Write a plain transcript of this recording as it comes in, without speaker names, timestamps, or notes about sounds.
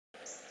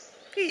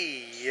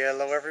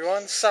Hello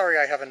everyone, sorry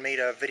I haven't made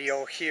a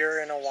video here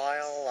in a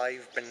while.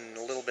 I've been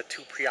a little bit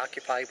too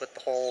preoccupied with the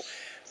whole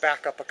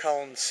backup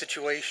account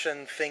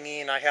situation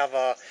thingy, and I have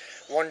a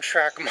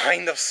one-track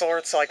mind of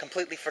sorts, so I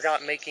completely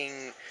forgot about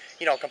making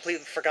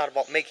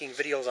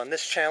videos on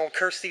this channel.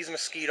 Curse these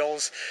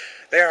mosquitoes,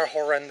 they are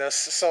horrendous,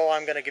 so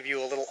I'm going to give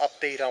you a little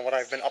update on what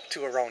I've been up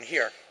to around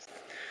here.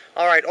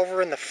 Alright,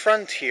 over in the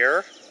front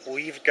here,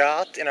 we've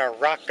got, in our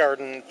rock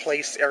garden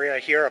place area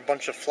here, a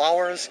bunch of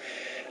flowers.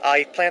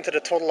 I planted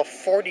a total of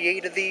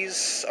 48 of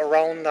these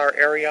around our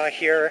area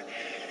here.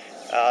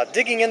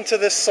 Digging into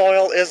this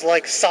soil is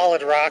like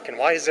solid rock, and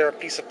why is there a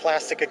piece of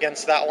plastic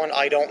against that one?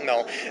 I don't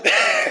know.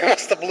 It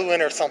must have blew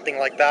in or something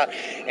like that.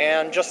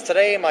 And just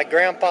today, my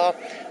grandpa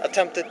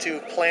attempted to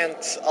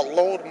plant a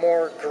load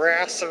more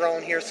grass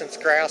around here, since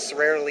grass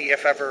rarely,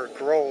 if ever,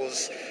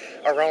 grows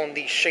around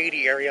the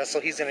shady area,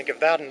 so he's going to give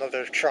that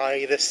another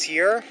try this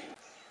year.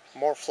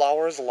 More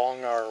flowers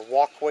along our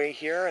walkway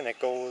here, and it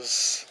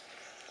goes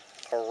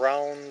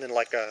around in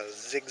like a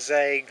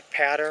zigzag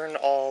pattern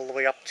all the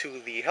way up to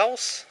the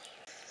house.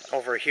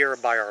 Over here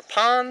by our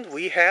pond,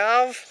 we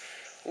have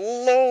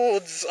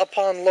loads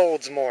upon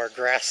loads more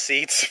grass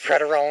seeds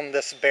spread around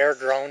this bare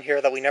ground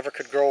here that we never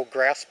could grow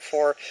grass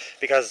before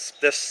because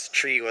this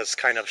tree was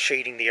kind of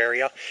shading the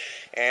area.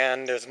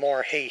 And there's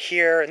more hay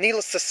here.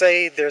 Needless to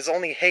say, there's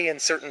only hay in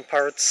certain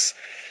parts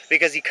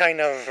because he kind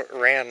of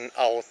ran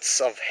out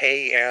of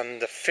hay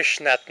and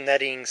fishnet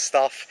netting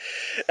stuff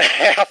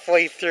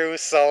halfway through,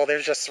 so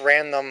there's just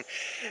random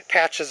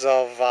patches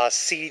of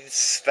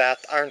seeds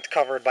that aren't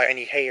covered by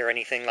any hay or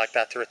anything like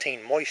that to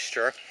retain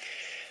moisture.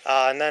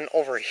 And then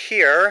over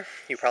here,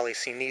 you've probably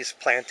seen these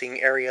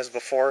planting areas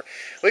before,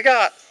 we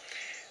got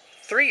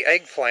 3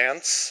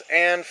 eggplants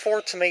and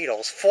 4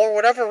 tomatoes. For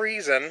whatever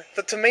reason,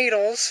 the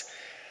tomatoes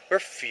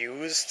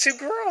refuse to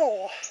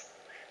grow.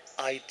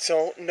 I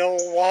don't know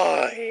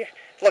why.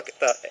 Look,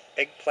 the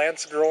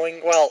eggplant's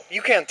growing. Well,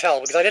 you can't tell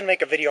because I didn't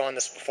make a video on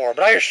this before,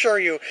 but I assure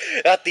you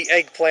that the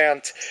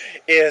eggplant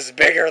is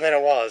bigger than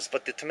it was,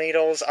 but the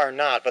tomatoes are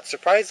not. But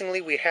surprisingly,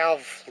 we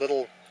have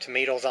little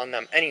tomatoes on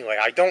them anyway.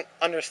 I don't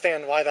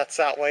understand why that's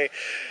that way,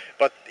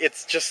 but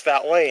it's just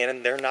that way,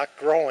 and they're not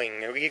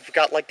growing. We've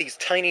got like these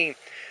tiny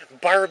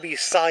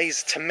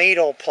Barbie-sized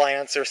tomato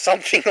plants or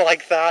something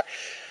like that.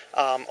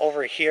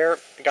 Over here,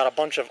 got a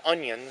bunch of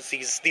onions.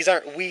 These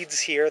aren't weeds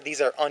here, these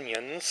are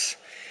onions.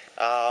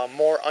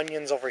 More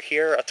onions over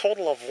here. A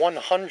total of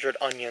 100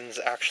 onions,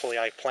 actually,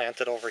 I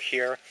planted over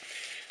here.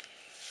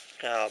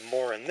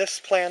 More in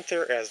this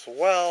planter as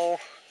well.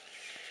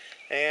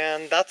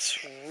 And that's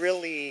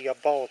really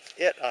about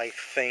it, I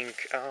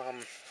think.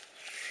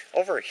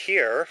 Over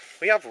here,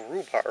 we have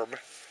rhubarb,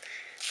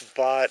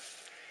 but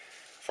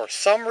for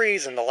some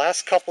reason, the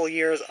last couple of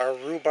years, our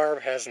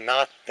rhubarb has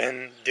not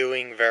been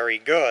doing very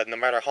good, no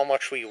matter how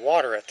much we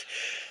water it.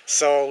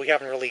 So we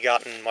haven't really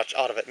gotten much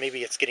out of it.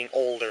 Maybe it's getting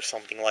old or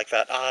something like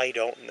that. I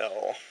don't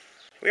know.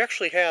 We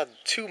actually had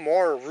 2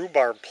 more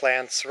rhubarb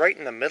plants right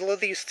in the middle of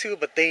these 2,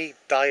 but they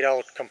died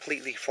out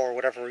completely for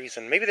whatever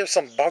reason. Maybe there's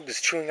some bugs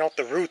chewing out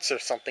the roots or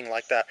something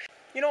like that.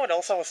 You know what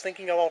else I was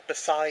thinking about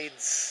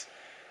besides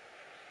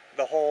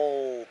the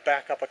whole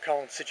backup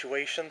account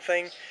situation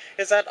thing,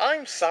 is that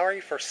I'm sorry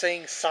for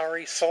saying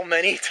sorry so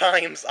many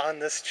times on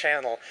this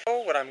channel. So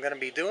what I'm going to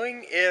be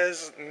doing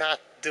is not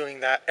doing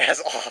that as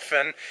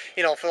often,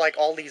 for like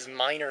all these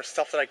minor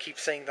stuff that I keep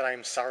saying that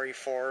I'm sorry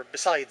for,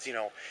 besides,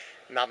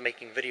 not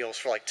making videos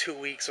for like 2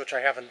 weeks, which I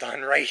haven't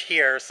done right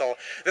here, so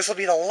this will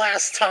be the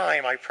last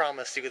time, I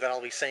promise you, that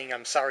I'll be saying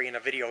I'm sorry in a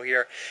video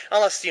here,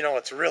 unless,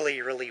 it's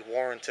really, really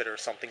warranted or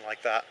something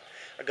like that,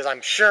 because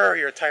I'm sure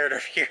you're tired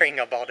of hearing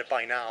about it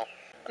by now.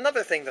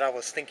 Another thing that I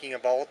was thinking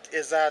about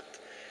is that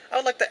I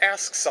would like to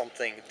ask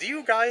something. Do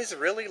you guys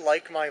really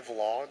like my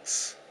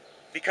vlogs?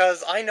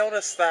 Because I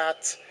noticed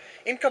that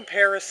in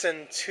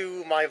comparison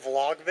to my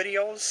vlog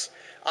videos,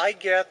 I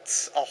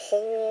get a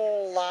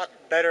whole lot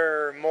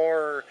better,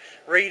 more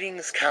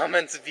ratings,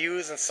 comments,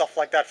 views, and stuff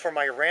like that for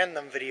my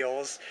random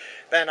videos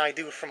than I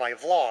do for my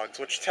vlogs,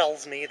 which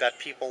tells me that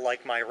people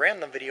like my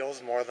random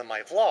videos more than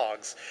my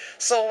vlogs.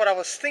 So what I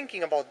was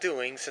thinking about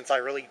doing, since I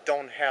really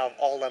don't have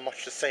all that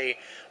much to say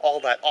all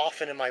that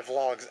often in my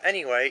vlogs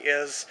anyway,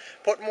 is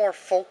put more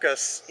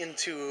focus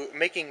into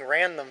making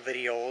random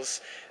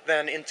videos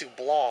than into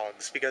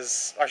blogs,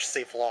 because, I should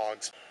say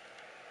vlogs.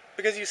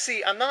 Because you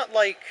see, I'm not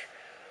like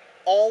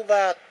all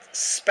that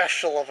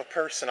special of a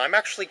person. I'm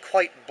actually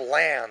quite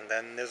bland,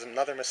 and there's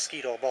another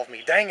mosquito above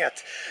me. Dang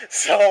it!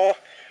 So,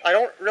 I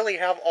don't really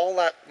have all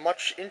that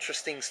much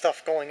interesting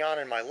stuff going on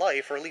in my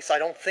life, or at least I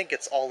don't think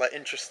it's all that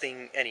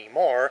interesting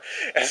anymore,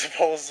 as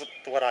opposed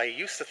to what I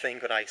used to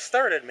think when I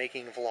started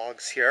making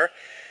vlogs here.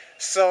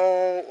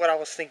 So, what I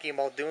was thinking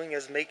about doing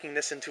is making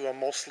this into a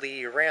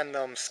mostly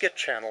random skit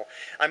channel.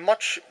 I'm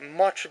much,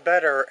 much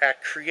better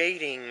at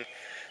creating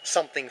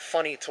something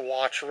funny to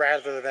watch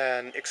rather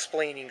than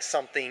explaining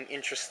something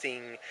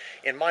interesting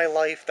in my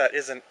life that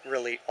isn't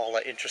really all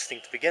that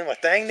interesting to begin with.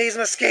 Dang these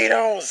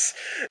mosquitoes!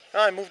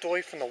 I moved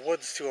away from the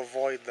woods to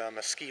avoid the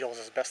mosquitoes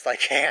as best I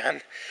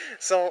can.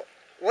 So,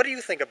 what do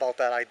you think about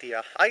that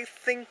idea? I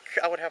think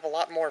I would have a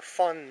lot more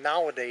fun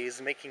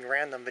nowadays making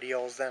random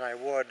videos than I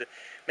would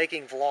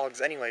making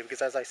vlogs anyway,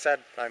 because as I said,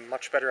 I'm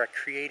much better at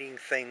creating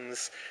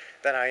things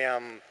than I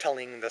am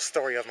telling the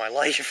story of my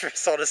life,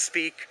 so to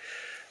speak.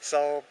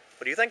 So,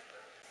 what do you think?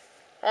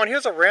 Oh, and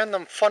here's a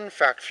random fun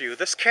fact for you.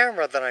 This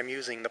camera that I'm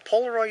using, the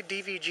Polaroid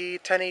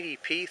DVG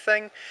 1080p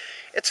thing,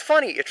 it's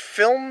funny, it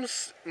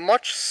films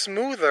much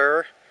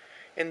smoother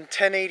in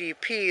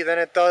 1080p than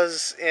it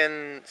does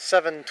in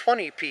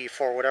 720p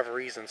for whatever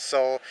reason.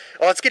 So,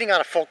 well, it's getting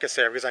out of focus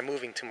there because I'm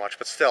moving too much,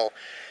 but still.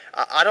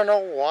 I don't know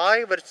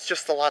why, but it's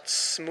just a lot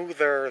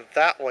smoother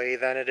that way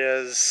than it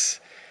is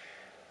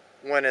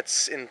when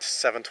it's in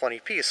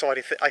 720p. So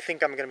what I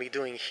think I'm going to be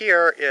doing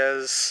here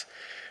is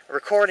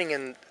recording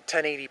in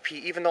 1080p,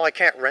 even though I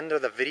can't render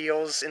the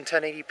videos in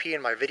 1080p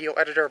in my video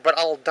editor, but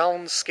I'll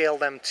downscale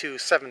them to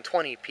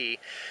 720p.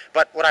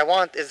 But what I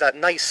want is that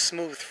nice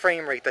smooth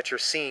frame rate that you're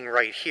seeing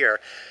right here.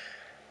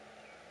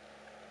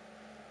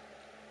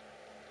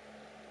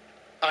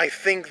 I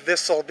think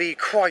this will be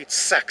quite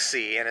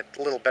sexy, and it's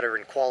a little better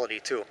in quality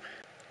too.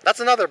 That's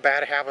another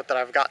bad habit that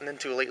I've gotten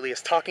into lately,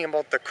 is talking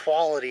about the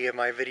quality of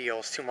my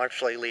videos too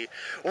much lately.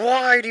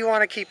 Why do you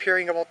want to keep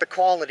hearing about the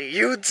quality?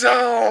 You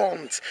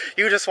don't!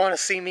 You just want to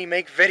see me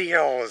make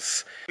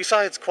videos.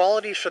 Besides,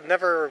 quality should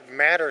never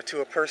matter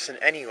to a person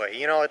anyway.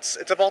 You know, it's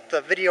about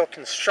the video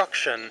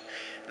construction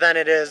than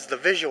it is the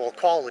visual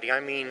quality. I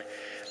mean,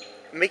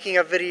 making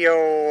a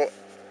video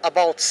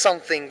about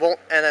something won't,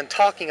 and then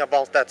talking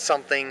about that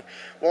something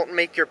won't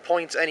make your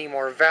points any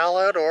more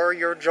valid or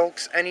your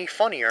jokes any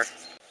funnier.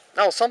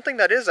 Now, something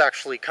that is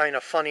actually kind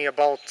of funny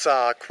about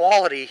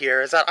quality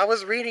here is that I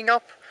was reading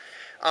up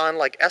on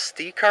like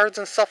SD cards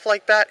and stuff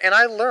like that, and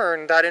I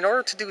learned that in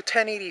order to do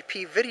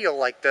 1080p video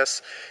like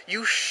this,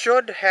 you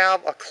should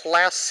have a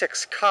Class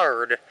 6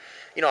 card,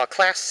 you know, a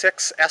Class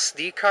 6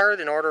 SD card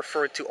in order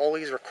for it to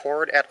always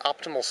record at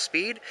optimal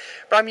speed.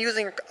 But I'm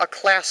using a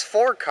Class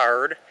 4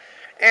 card,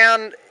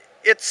 and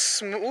it's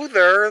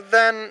smoother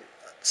than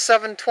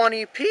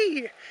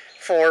 720p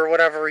for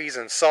whatever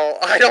reason, so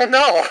I don't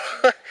know.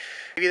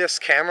 Maybe this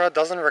camera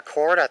doesn't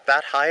record at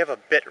that high of a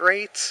bit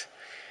rate,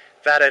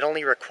 that it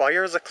only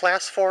requires a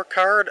Class 4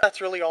 card.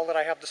 That's really all that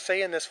I have to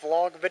say in this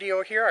vlog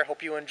video here. I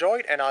hope you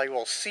enjoyed, and I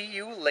will see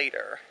you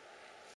later.